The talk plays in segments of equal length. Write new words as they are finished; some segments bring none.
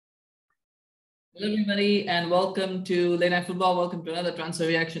Hello, everybody, and welcome to Late Night Football. Welcome to another transfer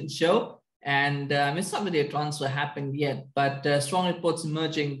reaction show. And it's not really a transfer happened yet, but strong reports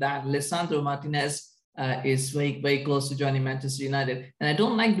emerging that Lisandro Martinez is very, very close to joining Manchester United. And I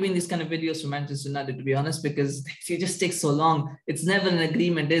don't like doing these kind of videos for Manchester United, to be honest, because it just takes so long. It's never an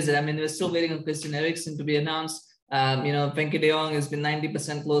agreement, is it? I mean, we're still waiting on Christian Eriksen to be announced. Frenkie de Jong has been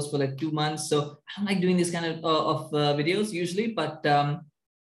 90% close for like 2 months. So I don't like doing these kind of videos usually, but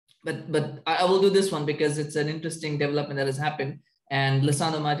I will do this one because it's an interesting development that has happened. And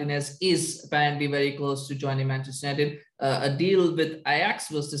Lisandro Martinez is apparently very close to joining Manchester United. A deal with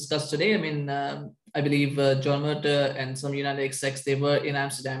Ajax was discussed today. I mean, I believe John Murter and some United execs, they were in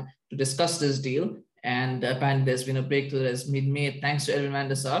Amsterdam to discuss this deal. And apparently there's been a breakthrough that has been made thanks to Erwin van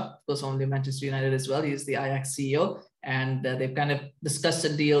der Sar, of course, only Manchester United as well. He's the Ajax CEO. And they've kind of discussed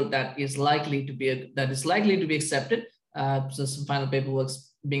a deal that is likely to be accepted. So some final paperwork's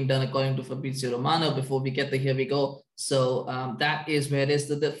being done according to Fabrizio Romano before we get the here we go. So that is where it is.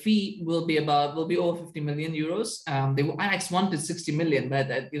 The fee will be over 50 million euros. Ajax wanted 60 million, but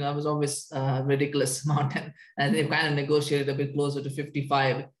that was always a ridiculous amount, and they've kind of negotiated a bit closer to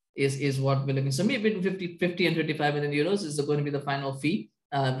 55 is what we're looking. So maybe between 50 and 55 million euros is going to be the final fee,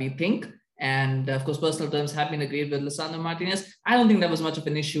 we think. And of course, personal terms have been agreed with Lisandro Martinez. I don't think that was much of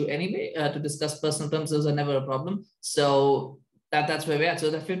an issue anyway. To discuss personal terms, those are never a problem. So that's where we're at. So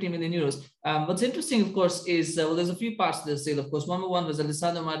that 50 million euros. What's interesting, of course, is there's a few parts to the sale. Of course, number one was that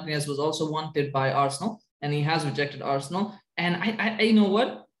Lisandro Martinez was also wanted by Arsenal, and he has rejected Arsenal. And I you know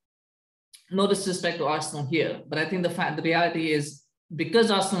what? No disrespect to Arsenal here, but I think the reality is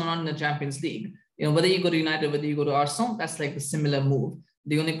because Arsenal are not in the Champions League, whether you go to United, whether you go to Arsenal, that's like the similar move.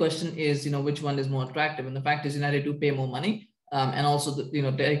 The only question is, which one is more attractive? And the fact is United do pay more money. And also,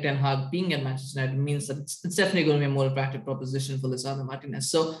 Derek Ten Hag being at Manchester United means that it's definitely going to be a more attractive proposition for Lisandro Martinez.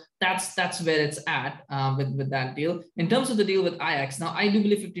 So that's where it's at with that deal. In terms of the deal with Ajax, now I do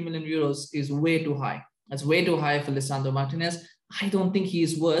believe 50 million euros is way too high. That's way too high for Lisandro Martinez. I don't think he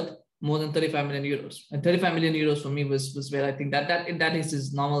is worth more than 35 million euros. And 35 million euros for me was where I think that is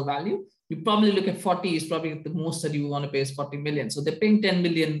his normal value. You probably look at 40 is probably the most that you want to pay is 40 million. So they're paying 10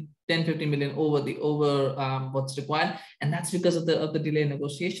 million, 10, 15 million over what's required. And that's because of the delay in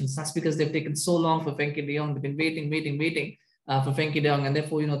negotiations. That's because they've taken so long for Frenkie de Jong. They've been waiting for Frenkie de Jong. And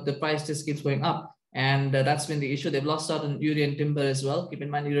therefore, the price just keeps going up. And that's been the issue. They've lost out on Urian Timber as well. Keep in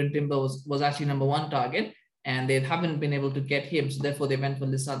mind, Urian Timber was actually number one target, and they haven't been able to get him. So therefore, they went for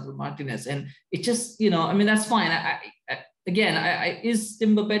Lisandro Martinez. And it just, that's fine. Is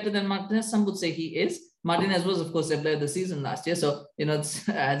Timber better than Martinez? Some would say he is. Martinez was, of course, a player of the season last year. So, it's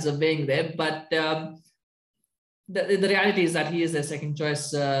adds a weighing there. But the reality is that he is their second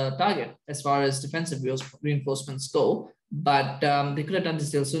choice target as far as defensive reinforcements go. But they could have done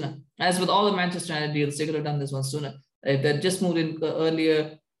this deal sooner. As with all the Manchester United deals, they could have done this one sooner. If they just moved in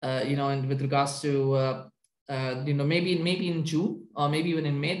earlier, with regards to maybe in June or maybe even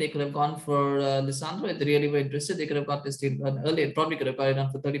in May, they could have gone for Lisandro. If they really were interested, they could have got this deal done earlier. Probably could have got it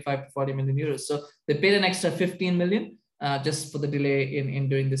done for 35 to 40 million euros. So they paid an extra 15 million just for the delay in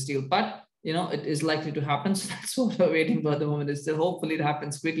doing this deal. But it is likely to happen. So that's what we're waiting for at the moment. Is still hopefully it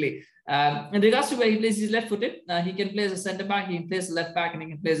happens quickly. In regards to where he plays, he's left-footed. He can play as a centre back, he can play as a left back, and he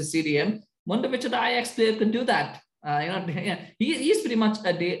can play as a CDM. Wonder which of the Ajax player can do that. He's pretty much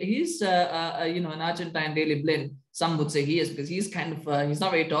an Argentine Daily Blind. Some would say he is, because he's kind of he's not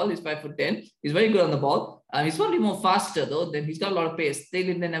very tall. He's 5'10". He's very good on the ball. He's probably more faster though. Then he's got a lot of pace.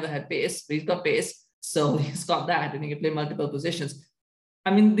 Daily Blind never had pace, but he's got pace, so he's got that, and he can play multiple positions. I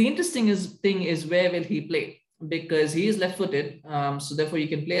mean, the interesting thing is where will he play, because he is left-footed, so therefore you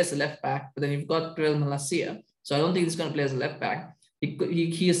can play as a left back. But then you've got Joel Malacia, so I don't think he's going to play as a left back.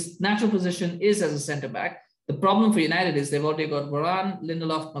 His natural position is as a centre back. The problem for United is they've already got Varane,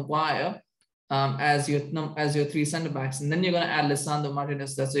 Lindelof, Maguire as your three centre backs, and then you're going to add Lisandro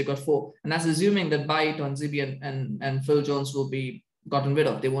Martinez. That's so you got four, and that's assuming that Baito and Zibi and Phil Jones will be gotten rid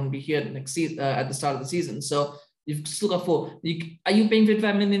of. They won't be here next season at the start of the season. So you've still got four. Are you paying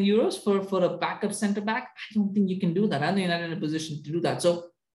 55 million euros for a backup centre back? I don't think you can do that. I don't think you're not in a position to do that. So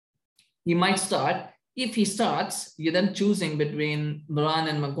he might start. If he starts, you're then choosing between Varane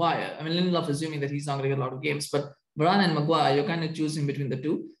and Maguire. I mean, Lindelof, assuming that he's not going to get a lot of games, but Varane and Maguire, you're kind of choosing between the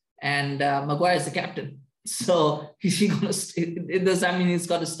two. And Maguire is the captain. So is he going to, does that mean he's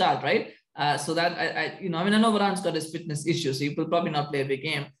got to start, right? So that, I know Varane's got his fitness issues, so he will probably not play every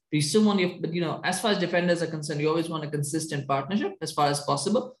game. But you still want, but as far as defenders are concerned, you always want a consistent partnership as far as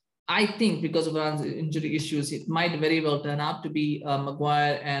possible. I think because of Varane's injury issues, it might very well turn out to be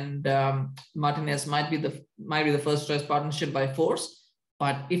Maguire and Martinez might be the first choice partnership by force.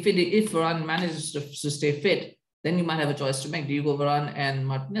 But if Varane manages to stay fit, then you might have a choice to make. Do you go Varane and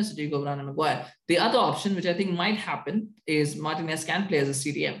Martinez, or do you go Varane and Maguire? The other option, which I think might happen, is Martinez can play as a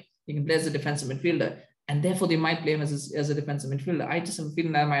CDM. He can play as a defensive midfielder, and therefore they might play him as a defensive midfielder. I just have a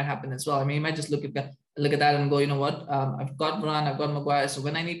feeling that might happen as well. I mean, you might just look at that and go, you know what? I've got Varane, I've got Maguire, so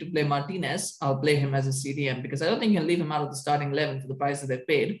when I need to play Martinez, I'll play him as a CDM, because I don't think you can leave him out of the starting 11 for the price that they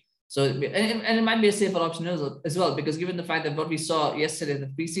paid. So, and it might be a safer option as well, because given the fact that what we saw yesterday in the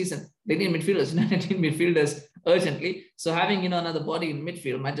preseason, they need midfielders, they need midfielders urgently. So having, another body in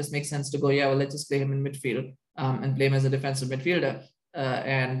midfield might just make sense to go, yeah, well, let's just play him in midfield and play him as a defensive midfielder.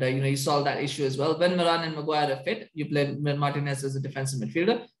 You solve that issue as well. When Varane and Maguire are fit, you play Martinez as a defensive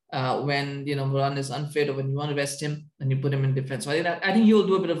midfielder. When, Varane is unfit, or when you want to rest him, then you put him in defense. So I think he'll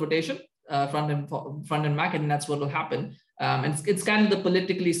do a bit of rotation, front and back, and that's what will happen. And it's kind of the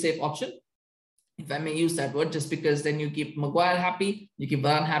politically safe option, if I may use that word, just because then you keep Maguire happy, you keep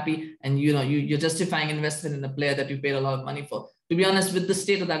Varane happy, and you're justifying investment in a player that you paid a lot of money for. To be honest, with the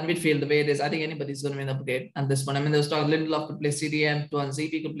state of that midfield, the way it is, I think anybody's going to win an upgrade at this point. I mean, there was talk Lindelof could play CDM,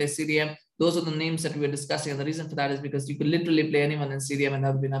 Tuanzebe could play CDM. Those are the names that we were discussing, and the reason for that is because you could literally play anyone in CDM, and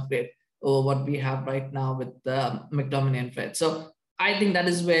that would be an upgrade over what we have right now with McTominay and Fred. So I think that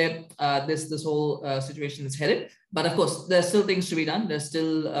is where this whole situation is headed. But of course, there's still things to be done. There's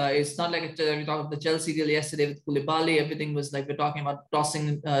still, it's not like we talked about the Chelsea deal yesterday with Koulibaly. Everything was like we're talking about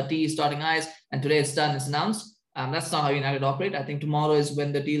tossing T's, starting I's, and today it's done, it's announced. That's not how United operate. I think tomorrow is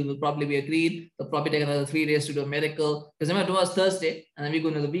when the deal will probably be agreed. They'll probably take another 3 days to do a medical, because remember, tomorrow's Thursday, and then we go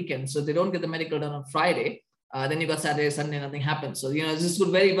into the weekend. So if they don't get the medical done on Friday, then you got Saturday, Sunday, nothing happens. So, this could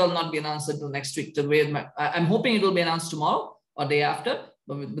very well not be announced until next week. I'm hoping it will be announced tomorrow or day after,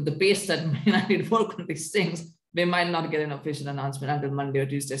 but with the pace that United work on these things, they might not get an official announcement until Monday or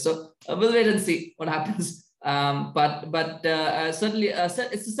Tuesday. So we'll wait and see what happens. Certainly,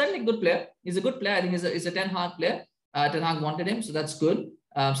 it's certainly a good player. He's a good player. I think he's a Ten Hag player. Ten Hag wanted him, so that's good.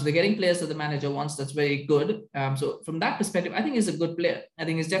 So they're getting players that the manager wants. That's very good. So from that perspective, I think he's a good player. I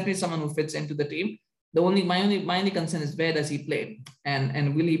think he's definitely someone who fits into the team. My only concern is, where does he play,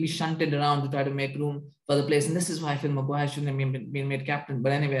 and will he be shunted around to try to make room for the place? And this is why I feel Maguire shouldn't have been made captain.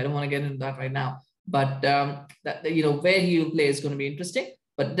 But anyway, I don't want to get into that right now. But where he will play is going to be interesting.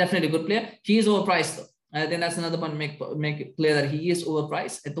 But definitely a good player. He is overpriced though. I think that's another point to make it clear that he is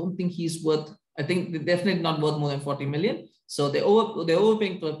overpriced. I don't think he's worth. I think they're definitely not worth more than 40 million. So they're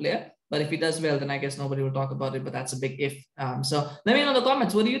overpaying for a player. But if he does well, then I guess nobody will talk about it. But that's a big if. So let me know in the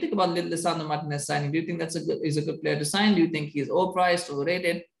comments. What do you think about Lisandro Martinez signing? Do you think that's is a good player to sign? Do you think he's overpriced,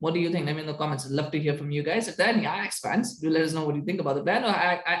 overrated? What do you think? Let me know in the comments. I'd love to hear from you guys. If there are any Ajax fans, do let us know what you think about the player.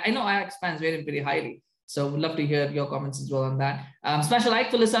 I know Ajax fans rate him pretty highly. So we'd love to hear your comments as well on that. Smash a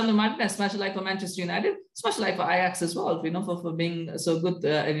like for Lisandro Martinez. Smash a like for Manchester United. Smash a like for Ajax as well. For being so good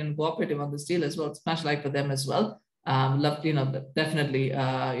and cooperative on this deal as well. Smash a like for them as well. Love, definitely,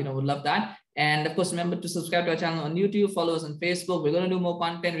 would love that. And of course, remember to subscribe to our channel on YouTube, follow us on Facebook. We're going to do more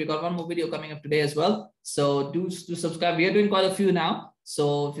content. We got one more video coming up today as well. So do subscribe. We are doing quite a few now.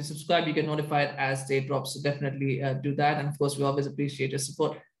 So if you subscribe, you get notified as they drop. So definitely do that. And of course, we always appreciate your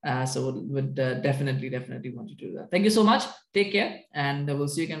support. So would definitely want you to do that. Thank you so much. Take care. And we'll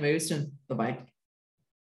see you again very soon. Bye-bye.